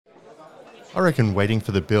I reckon waiting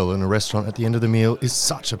for the bill in a restaurant at the end of the meal is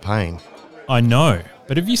such a pain. I know,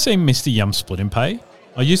 but have you seen Mr. Yum Split and Pay?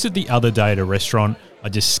 I used it the other day at a restaurant. I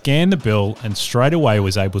just scanned the bill and straight away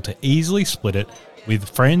was able to easily split it with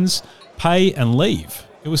friends, pay and leave.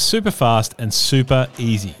 It was super fast and super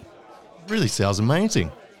easy. Really sounds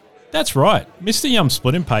amazing. That's right. Mr. Yum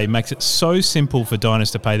Split and Pay makes it so simple for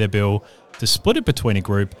diners to pay their bill, to split it between a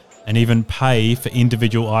group, and even pay for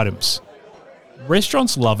individual items.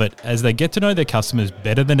 Restaurants love it as they get to know their customers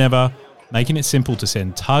better than ever, making it simple to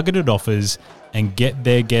send targeted offers and get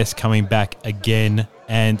their guests coming back again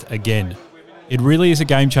and again. It really is a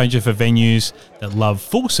game changer for venues that love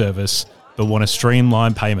full service but want to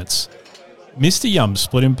streamline payments. Mr. Yum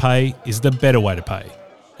Split and Pay is the better way to pay.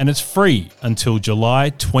 And it's free until July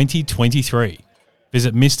 2023.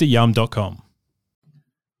 Visit mryum.com.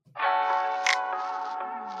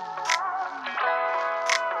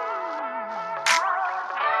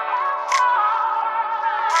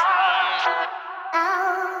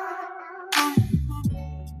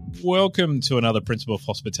 Welcome to another Principle of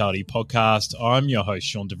Hospitality podcast. I'm your host,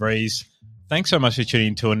 Sean DeVries. Thanks so much for tuning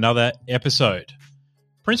in to another episode.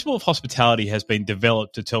 Principle of Hospitality has been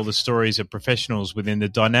developed to tell the stories of professionals within the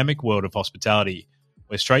dynamic world of hospitality.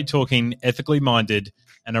 We're straight talking, ethically minded,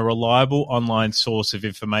 and a reliable online source of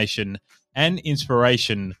information and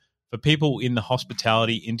inspiration for people in the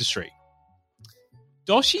hospitality industry.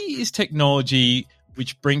 Doshii is technology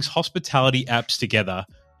which brings hospitality apps together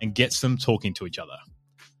and gets them talking to each other.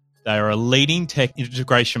 They are a leading tech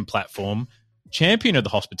integration platform, champion of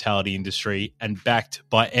the hospitality industry, and backed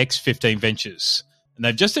by X15 Ventures. And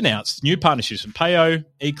they've just announced new partnerships with Payo,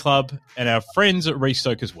 eClub, and our friends at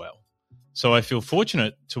Restoke as well. So I feel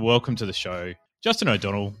fortunate to welcome to the show Justin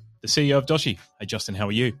O'Donnell, the CEO of Doshii. Hey, Justin, how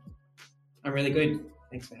are you? I'm really good.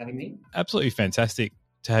 Thanks for having me. Absolutely fantastic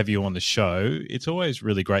to have you on the show. It's always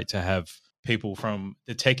really great to have people from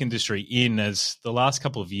the tech industry in, as the last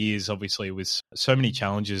couple of years, obviously, with so many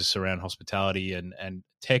challenges around hospitality and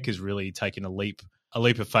tech has really taken a leap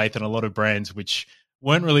of faith, and a lot of brands which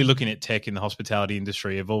weren't really looking at tech in the hospitality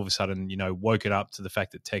industry have all of a sudden, woken up to the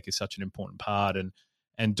fact that tech is such an important part.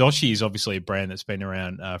 And Doshii is obviously a brand that's been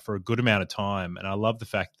around for a good amount of time. And I love the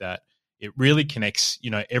fact that it really connects,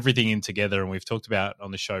 everything in together. And we've talked about on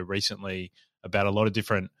the show recently about a lot of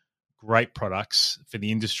different great products for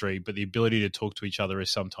the industry, but the ability to talk to each other is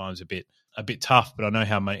sometimes a bit tough. But I know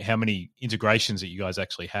how many integrations that you guys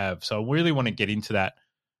actually have. So I really want to get into that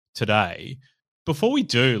today. Before we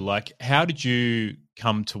do, how did you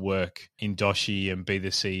come to work in Doshii and be the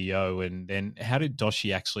CEO? And then how did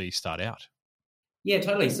Doshii actually start out? Yeah,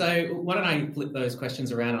 totally. So why don't I flip those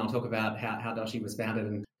questions around and I'll talk about how Doshii was founded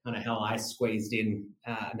and kind of how I squeezed in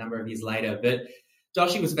a number of years later. But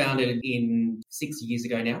Doshii was founded in 6 years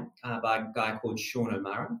ago now by a guy called Sean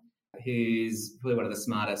O'Mara, who's probably one of the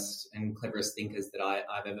smartest and cleverest thinkers that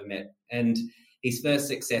I've ever met. And his first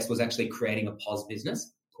success was actually creating a POS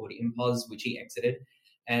business called Impos, which he exited.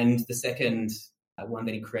 And the second one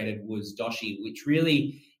that he created was Doshii, which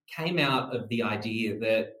really came out of the idea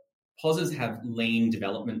that POSs have lean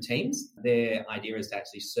development teams. Their idea is to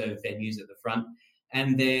actually serve venues at the front,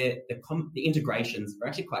 and the integrations are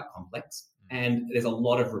actually quite complex. And there's a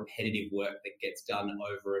lot of repetitive work that gets done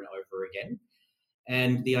over and over again.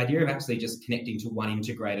 And the idea of actually just connecting to one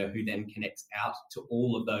integrator who then connects out to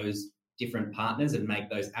all of those different partners and make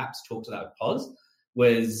those apps talk to that POS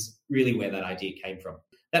was really where that idea came from.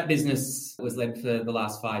 That business was led for the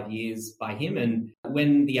last 5 years by him. And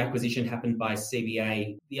when the acquisition happened by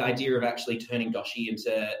CBA, the idea of actually turning Doshii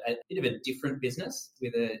into a bit of a different business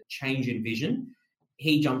with a change in vision,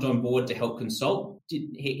 he jumped on board to help consult.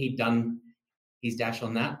 He'd done his dash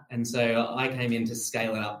on that. And so I came in to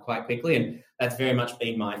scale it up quite quickly. And that's very much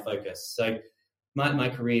been my focus. So my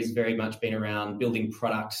career has very much been around building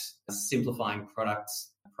products, simplifying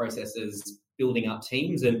products, processes, building up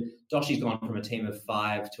teams. And Doshii's gone from a team of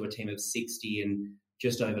 5 to a team of 60 in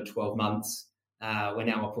just over 12 months. We're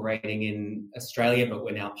now operating in Australia, but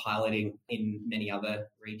we're now piloting in many other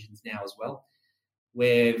regions now as well.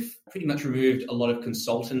 We've pretty much removed a lot of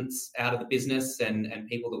consultants out of the business and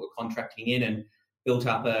people that were contracting in, and built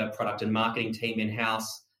up a product and marketing team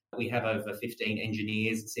in-house. We have over 15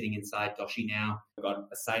 engineers sitting inside Doshii now. We've got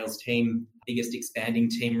a sales team, biggest expanding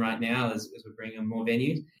team right now as we're bringing on more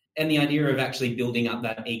venues. And the idea of actually building up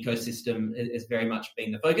that ecosystem has very much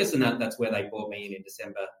been the focus, and that's where they brought me in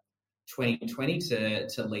December 2020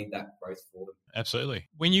 to lead that growth for them. Absolutely.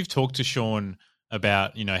 When you've talked to Sean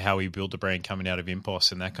about, how he built the brand coming out of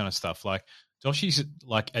Impos and that kind of stuff, Doshii's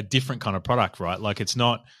a different kind of product, right? It's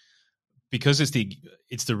not, because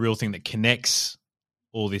it's the real thing that connects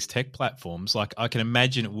all these tech platforms. I can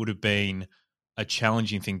imagine it would have been a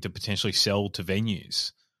challenging thing to potentially sell to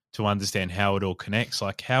venues to understand how it all connects.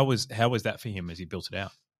 Like how was that for him as he built it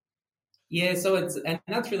out? Yeah, and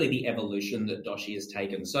that's really the evolution that Doshii has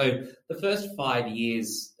taken. So the first 5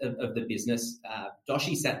 years of the business,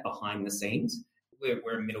 Doshii sat behind the scenes.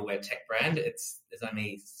 We're a middleware tech brand. It's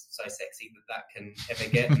only so sexy that can ever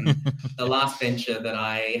get. And the last venture that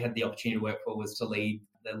I had the opportunity to work for was to lead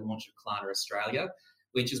the launch of Klarna Australia,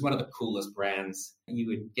 which is one of the coolest brands you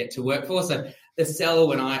would get to work for. So the sell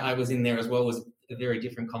when I was in there as well was a very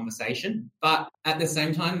different conversation. But at the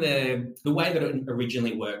same time, the way that it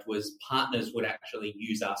originally worked was partners would actually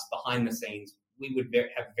use us behind the scenes. We would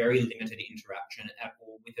have very limited interaction at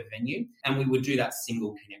all with a venue, and we would do that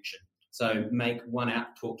single connection. So make one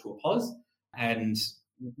app talk to a POS, and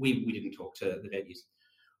we didn't talk to the venues.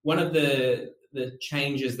 One of the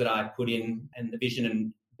changes that I put in and the vision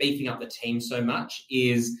and beefing up the team so much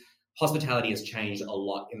is hospitality has changed a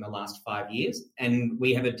lot in the last 5 years, and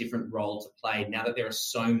we have a different role to play now that there are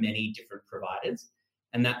so many different providers.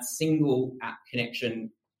 And that single app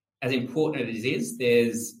connection, as important as it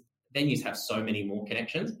is, venues have so many more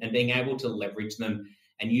connections, and being able to leverage them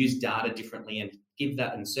and use data differently and give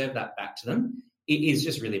that and serve that back to them, it is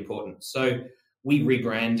just really important. So we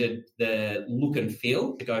rebranded the look and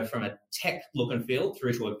feel to go from a tech look and feel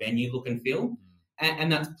through to a venue look and feel.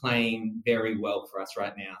 And that's playing very well for us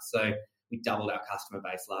right now. So we doubled our customer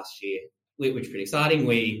base last year, which is pretty exciting.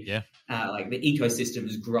 The ecosystem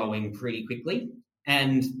is growing pretty quickly,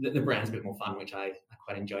 and the brand's a bit more fun, which I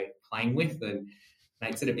quite enjoy playing with, and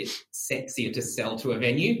makes it a bit sexier to sell to a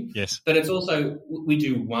venue. Yes. But it's also, we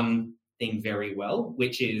do one thing very well,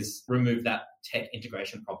 which is remove that tech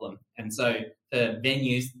integration problem. And so for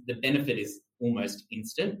venues, the benefit is almost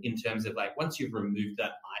instant in terms of like once you've removed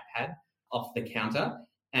that iPad off the counter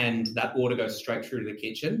and that order goes straight through to the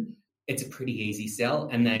kitchen, it's a pretty easy sell.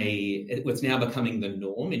 And it's now becoming the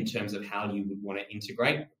norm in terms of how you would want to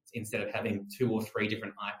integrate, instead of having 2 or 3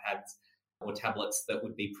 different iPads or tablets that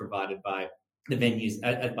would be provided by the venues,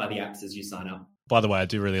 by the apps as you sign up. By the way, I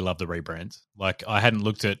do really love the rebrand. Like I hadn't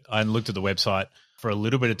looked at the website for a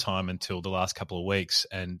little bit of time until the last couple of weeks,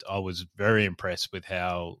 and I was very impressed with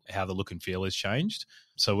how the look and feel has changed.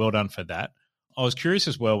 So well done for that. I was curious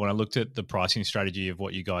as well when I looked at the pricing strategy of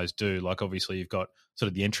what you guys do. Like obviously you've got sort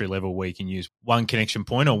of the entry level where you can use one connection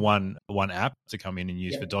point or one app to come in and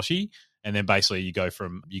use for Doshii, and then basically you go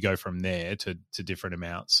from there to different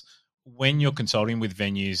amounts. When you're consulting with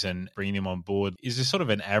venues and bringing them on board, is there sort of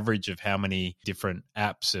an average of how many different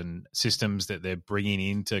apps and systems that they're bringing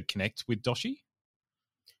in to connect with Doshii?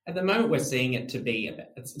 At the moment, we're seeing it to be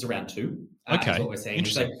it's around 2. Okay, is what we're seeing.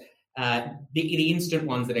 Interesting. So the instant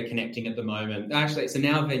ones that are connecting at the moment, actually, so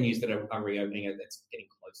now venues that are reopening it, it's getting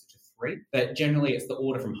closer to 3. But generally, it's the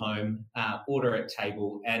order from home, order at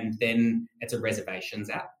table, and then it's a reservations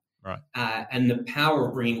app. Right. And the power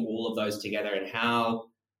of bringing all of those together and how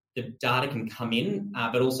the data can come in,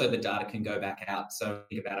 but also the data can go back out. So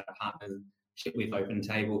think about a partnership with Open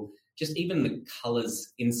Table, just even the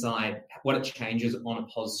colours inside, what it changes on a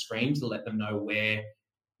POS screen to let them know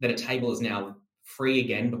that a table is now free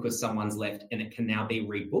again because someone's left and it can now be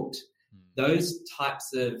rebooked. Those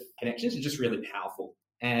types of connections are just really powerful.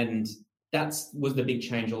 And that was the big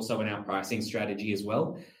change also in our pricing strategy as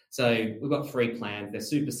well. So we've got 3 plans. They're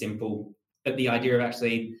super simple, but the idea of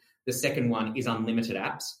actually the second one is unlimited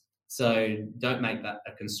apps. So don't make that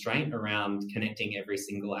a constraint around connecting every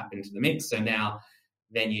single app into the mix. So now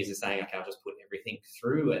venues are saying, okay, I'll just put everything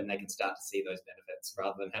through, and they can start to see those benefits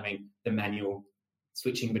rather than having the manual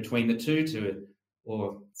switching between the two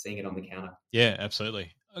or seeing it on the counter. Yeah,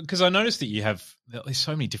 absolutely. Because I noticed that there's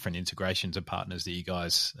so many different integrations and partners that you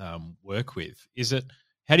guys work with.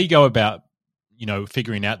 How do you go about,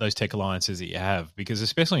 figuring out those tech alliances that you have? Because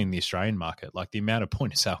especially in the Australian market, like the amount of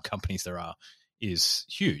point of sale companies there are is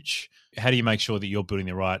huge. How do you make sure that you're building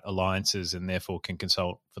the right alliances and therefore can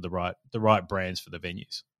consult for the right brands for the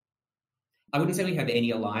venues? I wouldn't say we have any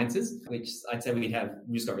alliances, which I'd say we've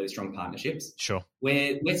just got really strong partnerships. Sure.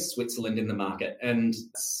 We're Switzerland in the market. And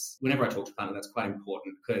whenever I talk to partners, that's quite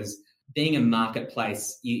important because being a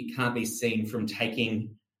marketplace, you can't be seen from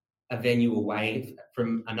taking a venue away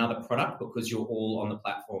from another product because you're all on the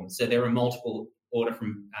platform. So there are multiple order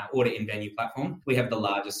in venue platform. We have the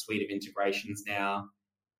largest suite of integrations now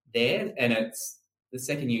there. And it's the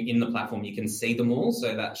second you're in the platform, you can see them all.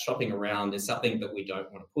 So that shopping around is something that we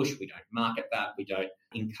don't want to push. We don't market that. We don't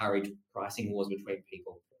encourage pricing wars between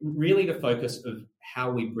people. Really the focus of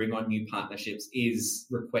how we bring on new partnerships is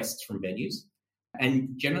requests from venues and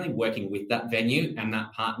generally working with that venue and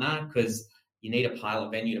that partner because you need a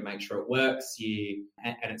pilot venue to make sure it works.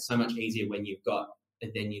 And it's so much easier when you've got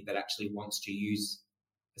a venue that actually wants to use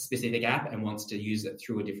a specific app and wants to use it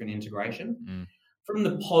through a different integration. From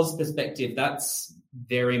the POS perspective, that's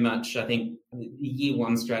very much, I think, the year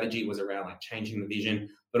one strategy was around like changing the vision,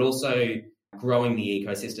 but also growing the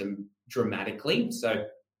ecosystem dramatically. So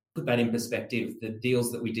put that in perspective, the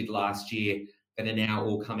deals that we did last year that are now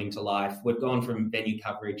all coming to life, we've gone from venue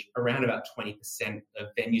coverage, around about 20% of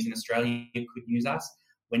venues in Australia could use us.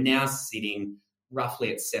 We're now sitting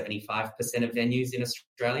roughly at 75% of venues in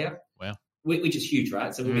Australia. Wow. Which is huge,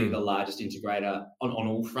 right? So we'll be the largest integrator on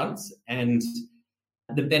all fronts. And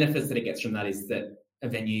the benefits that it gets from that is that a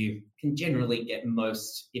venue can generally get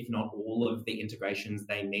most, if not all, of the integrations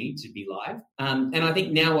they need to be live. And I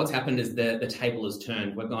think now what's happened is the table has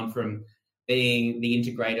turned. We've gone from being the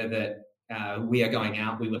integrator that we are going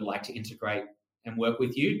out, we would like to integrate and work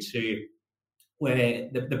with you, to where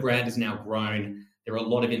the brand has now grown. There are a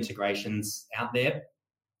lot of integrations out there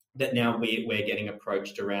that now we're getting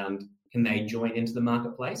approached around, can they join into the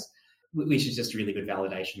marketplace? Which is just really good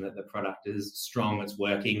validation that the product is strong, it's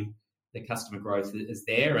working, the customer growth is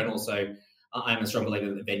there. And also, I'm a strong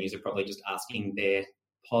believer that the venues are probably just asking their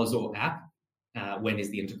POS or app, when is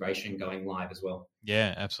the integration going live as well?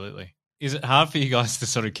 Yeah, absolutely. Is it hard for you guys to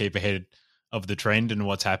sort of keep ahead of the trend and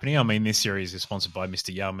what's happening? I mean, this series is sponsored by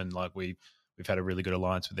Mr. Yum, and like we've had a really good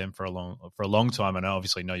alliance with them for a long time, and I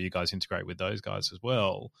obviously know you guys integrate with those guys as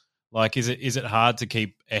well. Like, is it hard to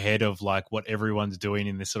keep ahead of like what everyone's doing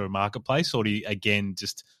in this sort of marketplace, or do you again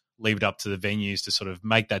just leave it up to the venues to sort of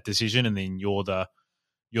make that decision, and then you're the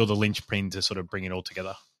linchpin to sort of bring it all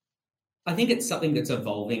together? I think it's something that's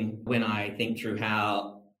evolving when I think through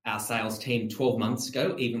how our sales team 12 months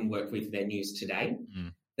ago even worked with venues today.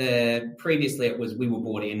 Previously it was we were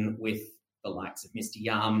brought in with the likes of Mr.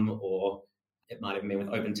 Yum, or it might have been with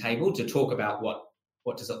Open Table, to talk about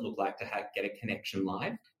what does it look like to get a connection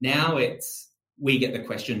live. Now we get the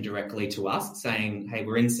question directly to us saying, hey,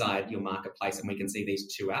 we're inside your marketplace and we can see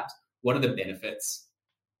these two apps. What are the benefits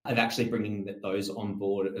of actually bringing those on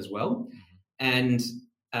board as well? And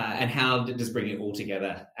how does bringing it all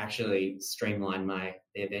together actually streamline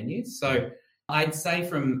their venues? So I'd say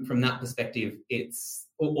from that perspective, it's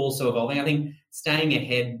also evolving. I think staying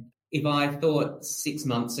ahead, if I thought 6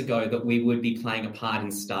 months ago that we would be playing a part in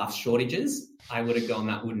staff shortages, I would have gone,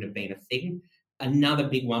 that wouldn't have been a thing. Another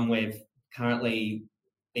big one we've currently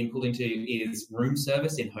been pulled into is room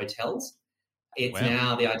service in hotels. It's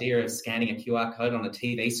now the idea of scanning a QR code on a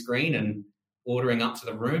TV screen and ordering up to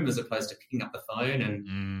the room as opposed to picking up the phone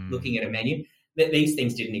and looking at a menu. These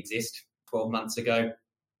things didn't exist 12 months ago.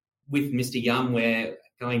 With Mr. Yum, we're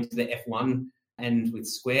going to the F1 and with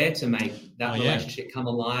Square to make that relationship come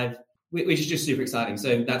alive, which is just super exciting.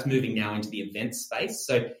 So that's moving now into the event space.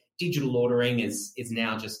 So digital ordering is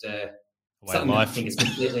now just something that I think is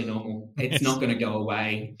completely normal. It's not going to go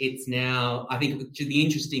away. It's now, I think the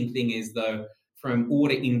interesting thing is though, from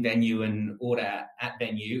order in venue and order at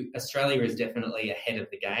venue, Australia is definitely ahead of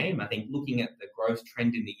the game. I think looking at the growth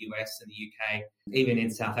trend in the US and the UK, even in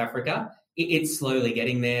South Africa, it's slowly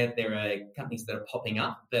getting there. There are companies that are popping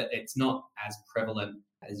up, but it's not as prevalent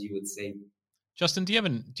as you would see. Justin, do you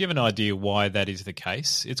have an idea why that is the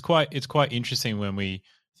case? It's quite interesting when we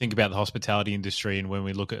think about the hospitality industry and when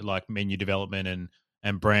we look at like menu development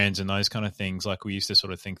and brands and those kind of things. Like we used to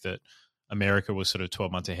sort of think that America was sort of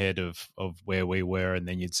 12 months ahead of where we were, and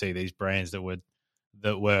then you'd see these brands that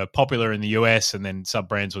were popular in the US, and then sub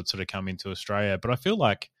brands would sort of come into Australia. But I feel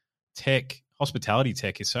like hospitality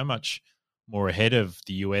tech is so much more ahead of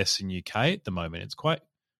the US and UK at the moment. It's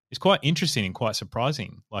quite interesting and quite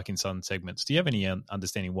surprising, like in some segments. Do you have any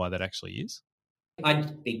understanding why that actually is?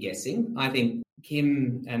 I'd be guessing. I think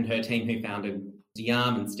Kim and her team who founded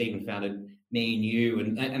Yum and Stephen founded Me and You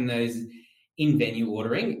and those in-venue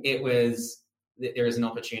ordering, it was that there is an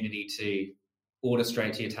opportunity to order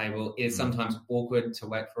straight to your table. It is sometimes awkward to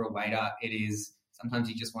wait for a waiter. It is sometimes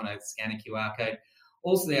you just want to scan a QR code.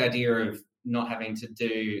 Also the idea of not having to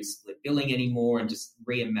do split billing anymore and just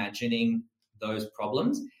reimagining those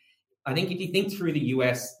problems. I think if you think through the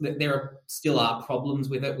US, there still are problems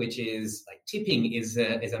with it, which is like tipping is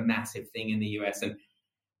a massive thing in the US. And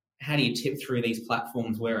how do you tip through these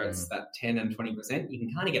platforms where it's that 10 and 20%? You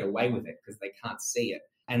can kind of get away with it because they can't see it.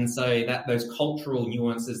 And so that those cultural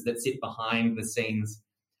nuances that sit behind the scenes.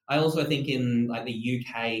 I also think in like the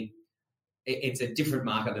UK, it's a different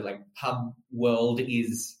market. The like pub world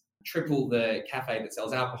is triple the cafe that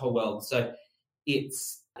sells alcohol world. So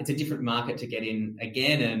it's a different market to get in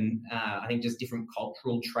again. And I think just different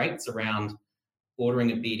cultural traits around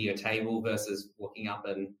ordering a beer to your table versus walking up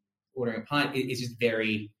and ordering a pint is just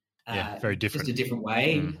very very different. Just a different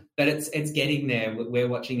way, but it's getting there. We're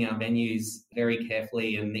watching our venues very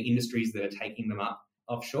carefully and the industries that are taking them up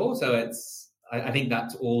offshore. So I think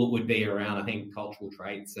that's all it would be around, I think, cultural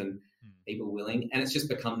traits and people willing. And it's just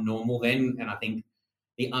become normal then. And I think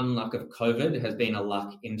the unluck of COVID has been a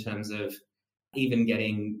luck in terms of even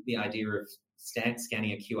getting the idea of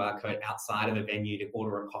scanning a QR code outside of a venue to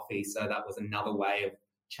order a coffee. So that was another way of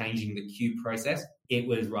changing the queue process. It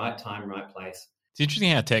was right time, right place. It's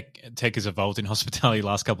interesting how tech has evolved in hospitality the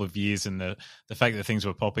last couple of years, and the fact that things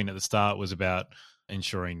were popping at the start was about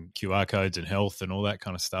ensuring QR codes and health and all that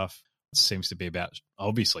kind of stuff. It seems to be about,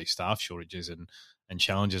 obviously, staff shortages and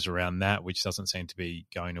challenges around that, which doesn't seem to be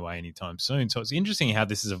going away anytime soon. So it's interesting how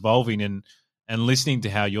this is evolving, and listening to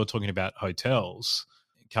how you're talking about hotels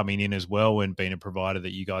coming in as well and being a provider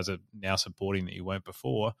that you guys are now supporting that you weren't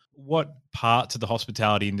before. What parts of the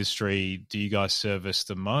hospitality industry do you guys service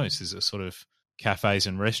the most? Is it sort of cafes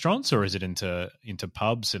and restaurants, or is it into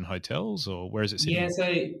pubs and hotels, or where is it sitting? Yeah, so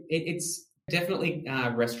it's definitely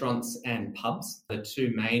restaurants and pubs, the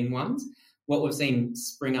two main ones. What we've seen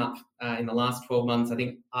spring up in the last 12 months, I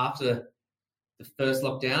think after the first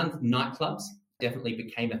lockdown, nightclubs definitely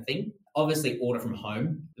became a thing. Obviously, order from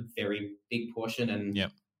home, a very big portion, and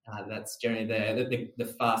that's generally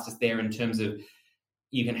the fastest there in terms of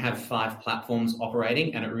you can have 5 platforms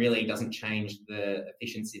operating, and it really doesn't change the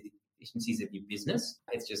efficiencies of your business.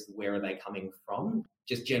 It's just where are they coming from?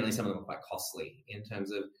 Just generally, some of them are quite costly in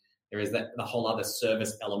terms of there is the whole other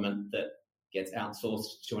service element that gets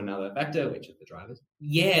outsourced to another factor, which is the drivers.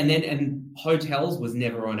 Yeah, and hotels was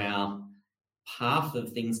never on our path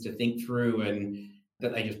of things to think through, and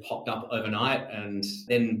that they just popped up overnight. And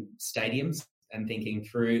then stadiums and thinking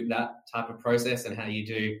through that type of process and how you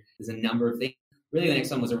do. There's a number of things. Really, the next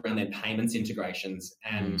one was around their payments integrations,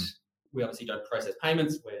 and we obviously don't process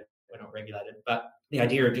payments. We're not regulated, but the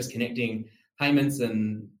idea of just connecting payments,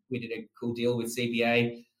 and we did a cool deal with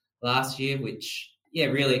CBA last year, which,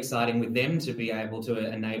 really exciting with them to be able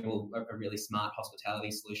to enable a really smart hospitality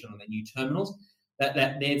solution on their new terminals.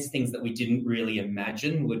 That there's things that we didn't really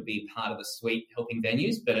imagine would be part of the suite helping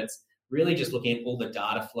venues, but it's really just looking at all the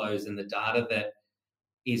data flows and the data that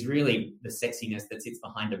is really the sexiness that sits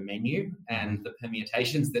behind a menu and the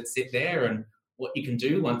permutations that sit there and what you can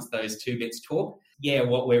do once those two bits talk. Yeah,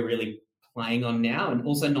 what we're really playing on now, and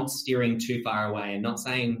also not steering too far away and not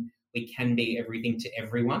saying we can be everything to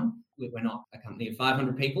everyone. We're not a company of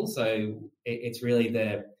 500 people, so it's really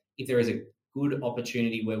if there is a good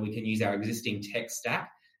opportunity where we can use our existing tech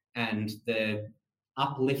stack and the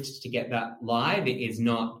uplift to get that live is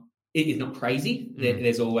not crazy.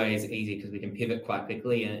 There's always easy because we can pivot quite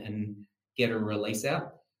quickly and get a release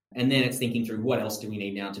out. And then it's thinking through what else do we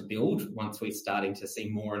need now to build once we're starting to see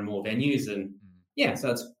more and more venues. And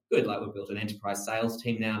so it's good. Like we've built an enterprise sales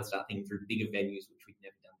team now to start thinking through bigger venues, which we've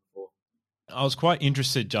never done before. I was quite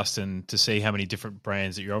interested, Justin, to see how many different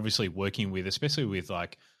brands that you're obviously working with, especially with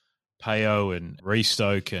like Payo and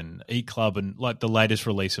Restoke and Eat Club and like the latest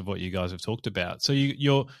release of what you guys have talked about. So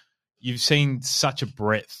you've seen such a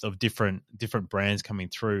breadth of different brands coming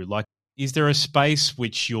through. Like, is there a space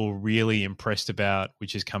which you're really impressed about,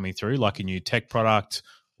 which is coming through, like a new tech product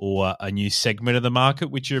or a new segment of the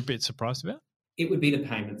market, which you're a bit surprised about? It would be the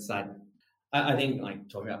payment side. I think, like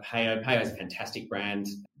talking about Payo is a fantastic brand.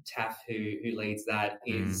 Taff, who leads that,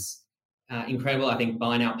 is incredible. I think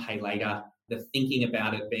buy now, pay later, the thinking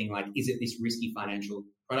about it being like, is it this risky financial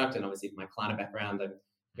product? And obviously, my client background, I'm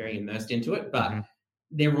very immersed into it. But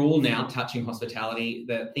they're all now touching hospitality.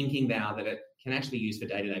 The thinking now that it can actually use for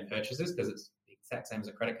day-to-day purchases, because it's the exact same as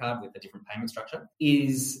a credit card with a different payment structure,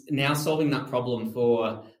 is now solving that problem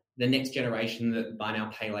for the next generation that buy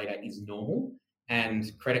now, pay later is normal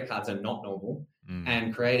and credit cards are not normal.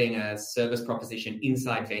 And creating a service proposition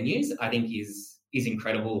inside venues, I think is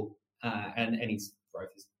incredible, and his growth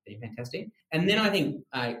has been fantastic. And then I think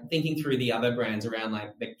thinking through the other brands around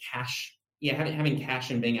like the cash, having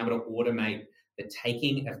cash and being able to automate the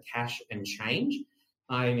taking of cash and change.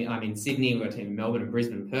 I'm in Sydney, we've got a team in Melbourne and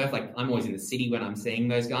Brisbane and Perth. Like I'm always in the city when I'm seeing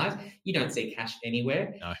those guys. You don't see cash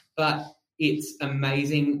anywhere. No. But it's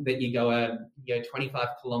amazing that you go 25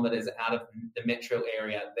 kilometres out of the metro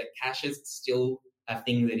area, that cash is still a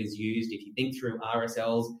thing that is used. If you think through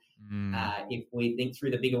RSLs, if we think through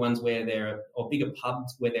the bigger ones or bigger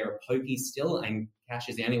pubs where there are pokies still and cash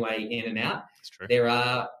is the only way in and out, there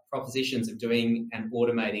are propositions of doing and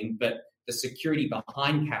automating, but the security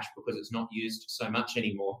behind cash, because it's not used so much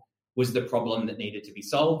anymore, was the problem that needed to be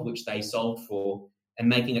solved, which they solved for, and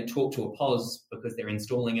making it talk to a POS because they're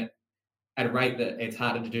installing it at a rate that it's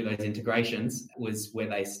harder to do those integrations was where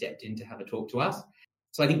they stepped in to have a talk to us.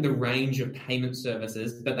 So I think the range of payment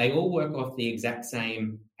services, but they all work off the exact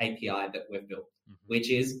same API that we've built,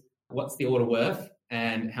 which is what's the order worth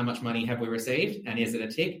and how much money have we received and is it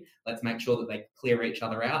a tick? Let's make sure that they clear each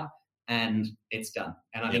other out and it's done.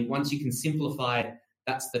 And I think once you can simplify,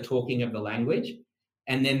 that's the talking of the language.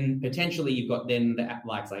 And then potentially you've got then the app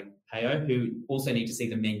likes like Payo who also need to see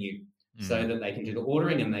the menu so that they can do the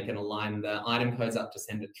ordering and they can align the item codes up to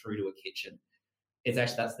send it through to a kitchen.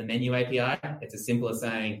 That's the menu API. It's as simple as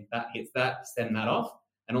saying that hits that, send that off,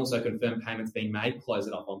 and also confirm payments being made, close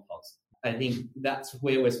it off on POS. I think that's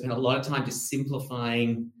where we've spent a lot of time just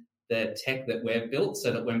simplifying the tech that we've built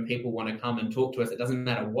so that when people want to come and talk to us, it doesn't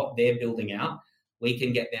matter what they're building out, we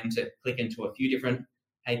can get them to click into a few different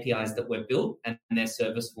APIs that we've built and their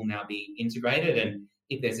service will now be integrated. And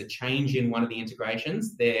if there's a change in one of the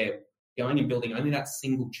integrations, they're going and building only that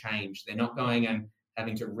single change. They're not going and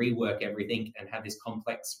having to rework everything and have this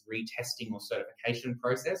complex retesting or certification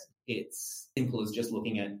process. It's simple as just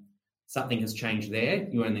looking at something has changed there.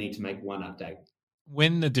 You only need to make one update.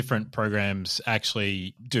 When the different programs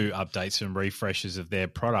actually do updates and refreshes of their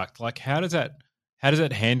product, like how does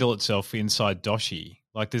that handle itself inside Doshii?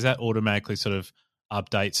 Like does that automatically sort of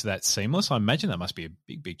update so that's seamless? I imagine that must be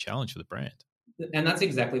a big challenge for the brand. And that's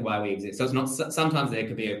exactly why we exist. So it's not, sometimes there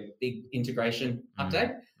could be a big integration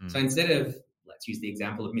update. So instead of, let's use the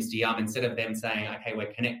example of Mr. Yum, instead of them saying, okay,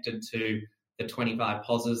 we're connected to the 25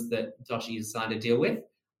 POSs that Doshii has signed a deal with,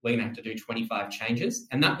 we're going to have to do 25 changes.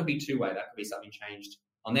 And that could be two-way. That could be something changed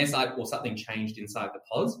on their side or something changed inside the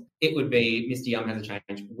POS. It would be Mr. Yum has a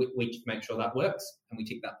change. We make sure that works and we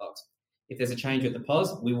tick that box. If there's a change with the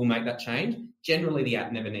POS, we will make that change. Generally, the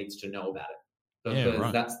app never needs to know about it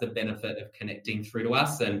because that's the benefit of connecting through to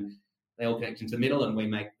us and they all connect into the middle and we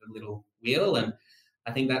make the little wheel. And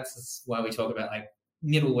I think that's why we talk about like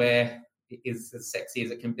middleware is as sexy as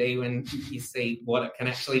it can be when you see what it can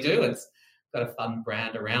actually do. It's got a fun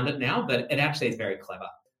brand around it now, but it actually is very clever.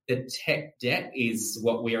 The tech debt is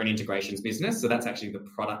what we are an integrations business. So that's actually the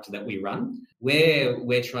product that we run. Where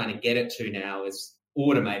we're trying to get it to now is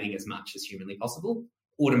automating as much as humanly possible,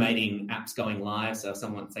 automating apps going live. So if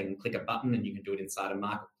someone saying click a button and you can do it inside a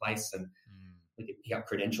marketplace and we can pick up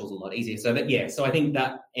credentials a lot easier. So I think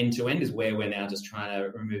that end to end is where we're now just trying to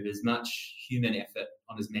remove as much human effort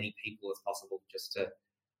on as many people as possible just to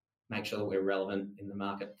make sure that we're relevant in the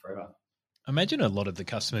market forever. Imagine a lot of the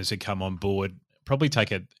customers who come on board probably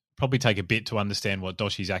take a bit to understand what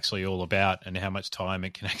Doshii's actually all about and how much time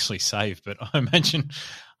it can actually save. But I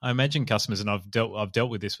imagine customers, and I've dealt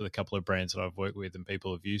with this with a couple of brands that I've worked with and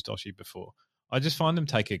people have used Doshii before. I just find them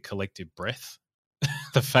take a collective breath.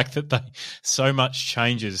 The fact that so much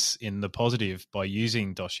changes in the positive by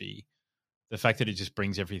using Doshii, the fact that it just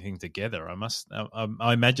brings everything together.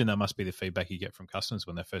 I imagine that must be the feedback you get from customers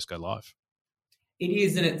when they first go live. It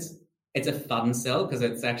is, and it's a fun sell because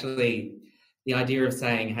it's actually the idea of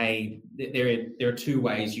saying, hey, there are two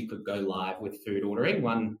ways you could go live with food ordering.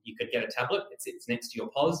 One, you could get a tablet. It sits next to your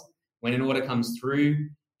POS. When an order comes through,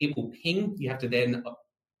 it will ping. You have to then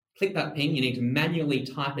click that ping. You need to manually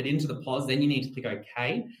type it into the POS. Then you need to click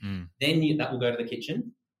OK. Then that will go to the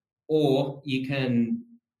kitchen. Or you can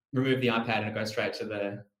remove the iPad and it goes straight to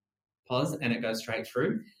the POS and it goes straight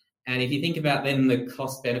through. And if you think about then the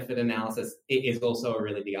cost-benefit analysis, it is also a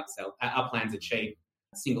really big upsell. Our plans are cheap.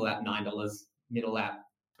 Single app, $9, middle app,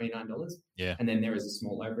 $29. Yeah. And then there is a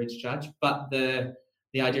small overage charge. But the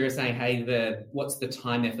idea of saying, hey, what's the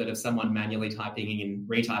time effort of someone manually typing and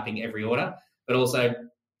retyping every order, but also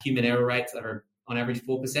human error rates that are on average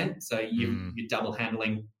 4%. So you're double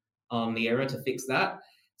handling on the error to fix that.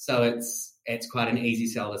 So it's quite an easy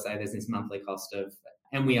sell to say there's this monthly cost of,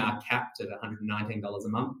 and we are capped at $119 a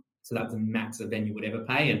month. So that's the max a venue would ever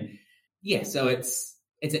pay. And yeah, so it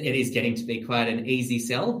is getting to be quite an easy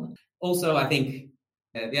sell. Also, I think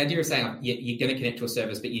the idea of saying you're going to connect to a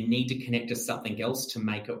service, but you need to connect to something else to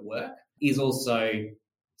make it work is also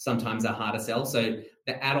sometimes a harder sell. So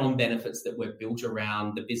the add-on benefits that we've built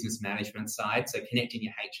around the business management side, so connecting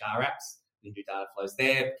your HR apps, we can do data flows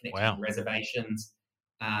there, connecting reservations.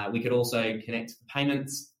 We could also connect to the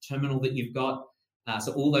payments terminal that you've got.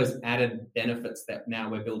 So all those added benefits that now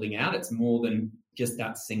we're building out, it's more than just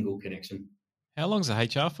that single connection. How long's the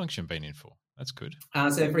HR function been in for? That's good.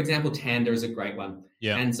 So for example, Tanda is a great one.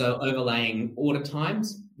 Yeah. And so overlaying order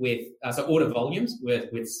times with, order volumes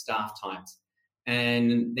with staff times.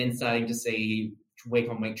 And then starting to see week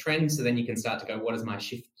on week trends. So then you can start to go, what does my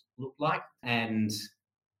shift look like? And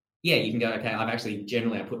yeah, you can go, okay,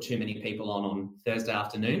 I put too many people on Thursday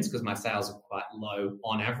afternoons because my sales are quite low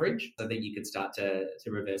on average, so that you could start to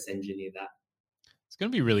reverse engineer that. I was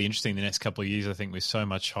going to be really interesting the next couple of years, I think, with so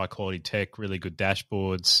much high quality tech, really good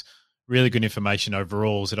dashboards, really good information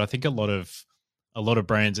overall. That I think a lot of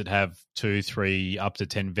brands that have 2, 3, up to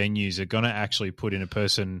 10 venues are going to actually put in a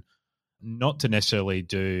person not to necessarily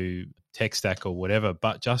do tech stack or whatever,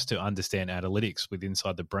 but just to understand analytics with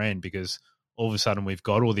inside the brand, because all of a sudden we've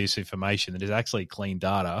got all this information that is actually clean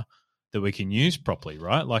data that we can use properly,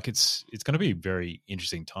 right? Like it's going to be a very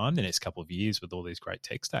interesting time the next couple of years with all these great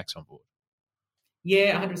tech stacks on board.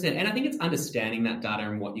 Yeah, 100%. And I think it's understanding that data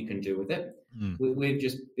and what you can do with it. We've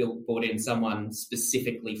just brought in someone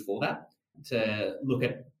specifically for that to look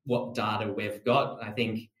at what data we've got. I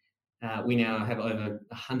think we now have over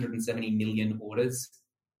 170 million orders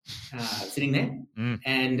sitting there.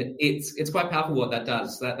 And it's quite powerful what that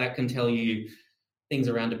does. That can tell you things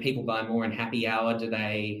around, do people buy more in happy hour? Do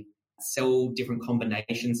they sell different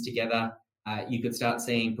combinations together? You could start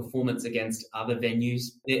seeing performance against other venues.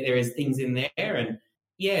 There is things in there. And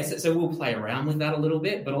yeah, so we'll play around with that a little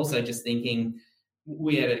bit, but also just thinking,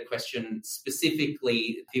 we had a question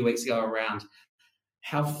specifically a few weeks ago around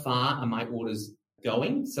how far are my orders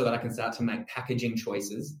going so that I can start to make packaging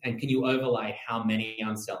choices, and can you overlay how many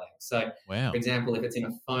I'm selling? So, For example, if it's in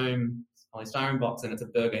a foam polystyrene box and it's a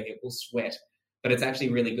burger, it will sweat, but it's actually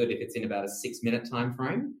really good if it's in about a 6-minute time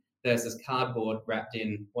frame versus cardboard wrapped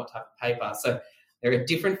in what type of paper. So there are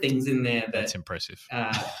different things in there that's impressive.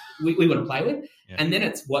 We want to play with. Yeah. And then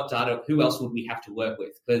it's what data, who else would we have to work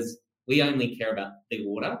with? Because we only care about the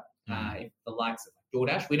order. If the likes of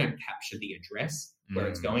DoorDash, we don't capture the address where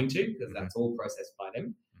it's going to, because that's all processed by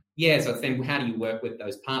them. Yeah, so it's then how do you work with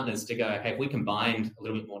those partners to go, hey, if we combined a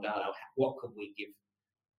little bit more data, what could we give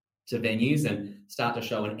to venues, and start to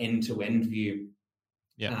show an end-to-end view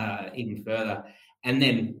even further. And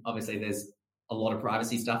then obviously there's a lot of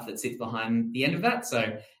privacy stuff that sits behind the end of that.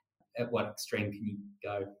 So at what extreme can you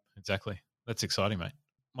go? Exactly. That's exciting, mate.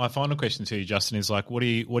 My final question to you, Justin, is like, what are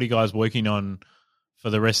you guys working on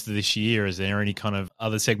for the rest of this year? Is there any kind of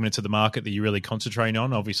other segments of the market that you're really concentrating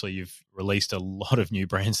on? Obviously, you've released a lot of new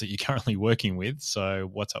brands that you're currently working with. So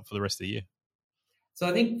what's up for the rest of the year? So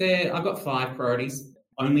I think I've got 5 priorities,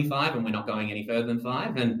 only 5, and we're not going any further than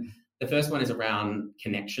 5. And the first one is around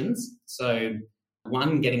connections. So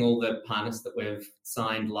one, getting all the partners that we've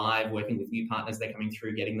signed live, working with new partners, they're coming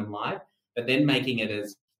through, getting them live, but then making it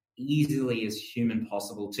as easily as human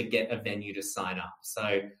possible to get a venue to sign up.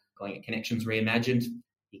 So calling it Connections Reimagined,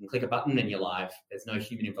 you can click a button and you're live. There's no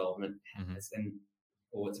human involvement,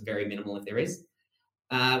 or it's very minimal if there is.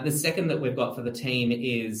 The second that we've got for the team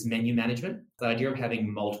is menu management. The idea of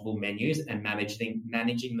having multiple menus and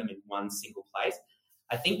managing them in one single place,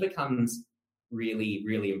 I think becomes really,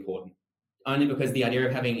 really important. Only because the idea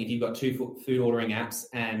of having, if you've got 2 food ordering apps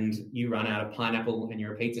and you run out of pineapple and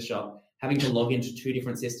you're a pizza shop, having to log into 2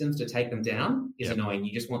 different systems to take them down is annoying.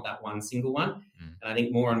 You just want that one single one. And I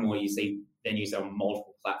think more and more you see venues on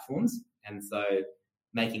multiple platforms. And so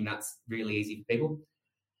making that's really easy for people.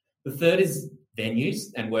 The third is venues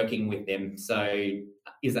and working with them. So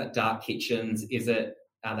is that dark kitchens?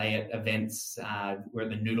 Are they at events? We're at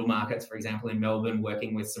the noodle markets, for example, in Melbourne,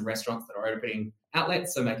 working with some restaurants that are opening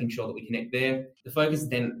outlets, so making sure that we connect there. The focus is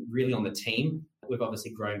then really on the team. We've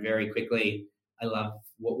obviously grown very quickly. I love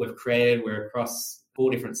what we've created. We're across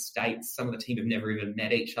 4 different states. Some of the team have never even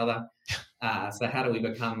met each other. So how do we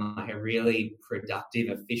become like a really productive,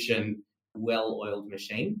 efficient, well-oiled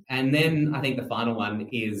machine? And then I think the final one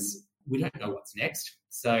is we don't know what's next.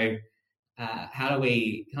 So how do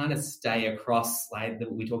we kind of stay across, like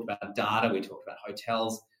we talked about data, we talked about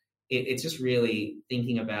hotels. It's just really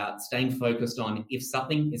thinking about staying focused on, if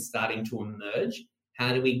something is starting to emerge,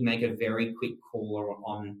 how do we make a very quick call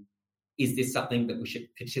on, is this something that we should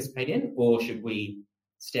participate in, or should we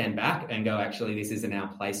stand back and go, actually, this isn't our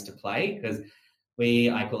place to play? Because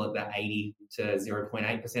I call it the 80 to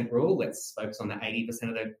 0.8% rule. Let's focus on the 80%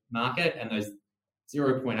 of the market, and those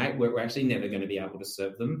 0.8, we're actually never going to be able to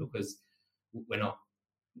serve them because we're not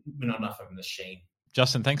enough of a machine.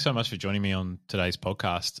 Justin, thanks so much for joining me on today's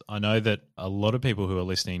podcast. I know that a lot of people who are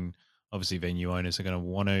listening, obviously venue owners, are going to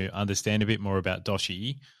want to understand a bit more about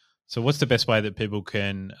Doshii. So what's the best way that people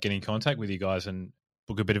can get in contact with you guys and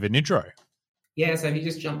book a bit of an intro? Yeah, so if you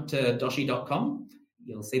just jump to doshii.com,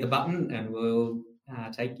 you'll see the button and we'll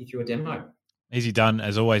take you through a demo. Easy done,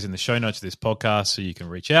 as always, in the show notes of this podcast, so you can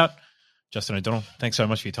reach out. Justin O'Donnell, thanks so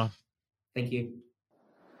much for your time. Thank you.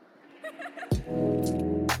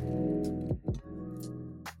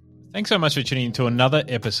 Thanks so much for tuning into another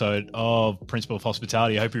episode of Principle of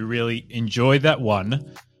Hospitality. I hope you really enjoyed that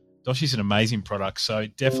one. Doshii's an amazing product, so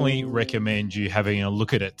definitely recommend you having a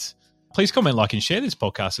look at it. Please comment, like, and share this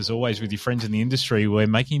podcast, as always, with your friends in the industry. We're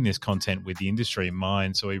making this content with the industry in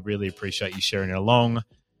mind, so we really appreciate you sharing it along.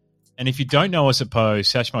 And if you don't know us at Poe,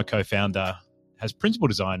 Sash, my co-founder, has Principal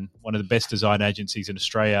Design, one of the best design agencies in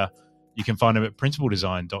Australia. You can find them at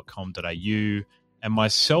principaldesign.com.au. And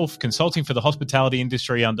myself, consulting for the hospitality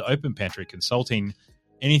industry under Open Pantry Consulting,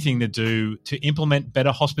 anything to do to implement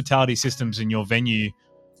better hospitality systems in your venue,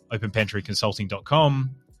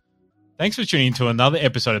 openpantryconsulting.com. Thanks for tuning in to another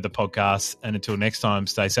episode of the podcast. And until next time,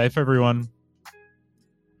 stay safe, everyone.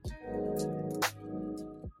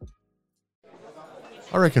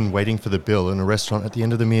 I reckon waiting for the bill in a restaurant at the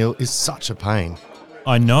end of the meal is such a pain.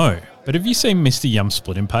 I know, but have you seen Mr. Yum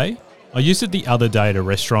Split and Pay? I used it the other day at a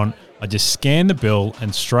restaurant. I just scanned the bill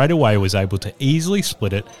and straight away was able to easily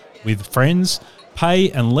split it with friends,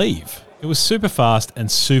 pay and leave. It was super fast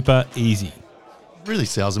and super easy. Really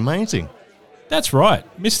sounds amazing. That's right.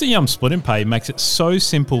 Mr. Yum Split and Pay makes it so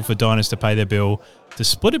simple for diners to pay their bill, to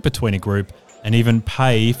split it between a group, and even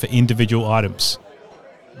pay for individual items.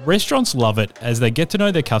 Restaurants love it as they get to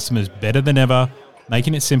know their customers better than ever,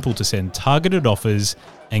 making it simple to send targeted offers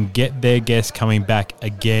and get their guests coming back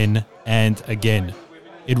again and again.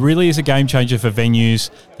 It really is a game changer for venues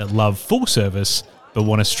that love full service but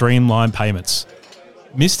want to streamline payments.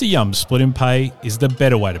 Mr. Yum Split and Pay is the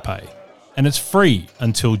better way to pay, and it's free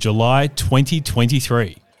until July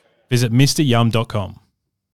 2023. Visit mryum.com.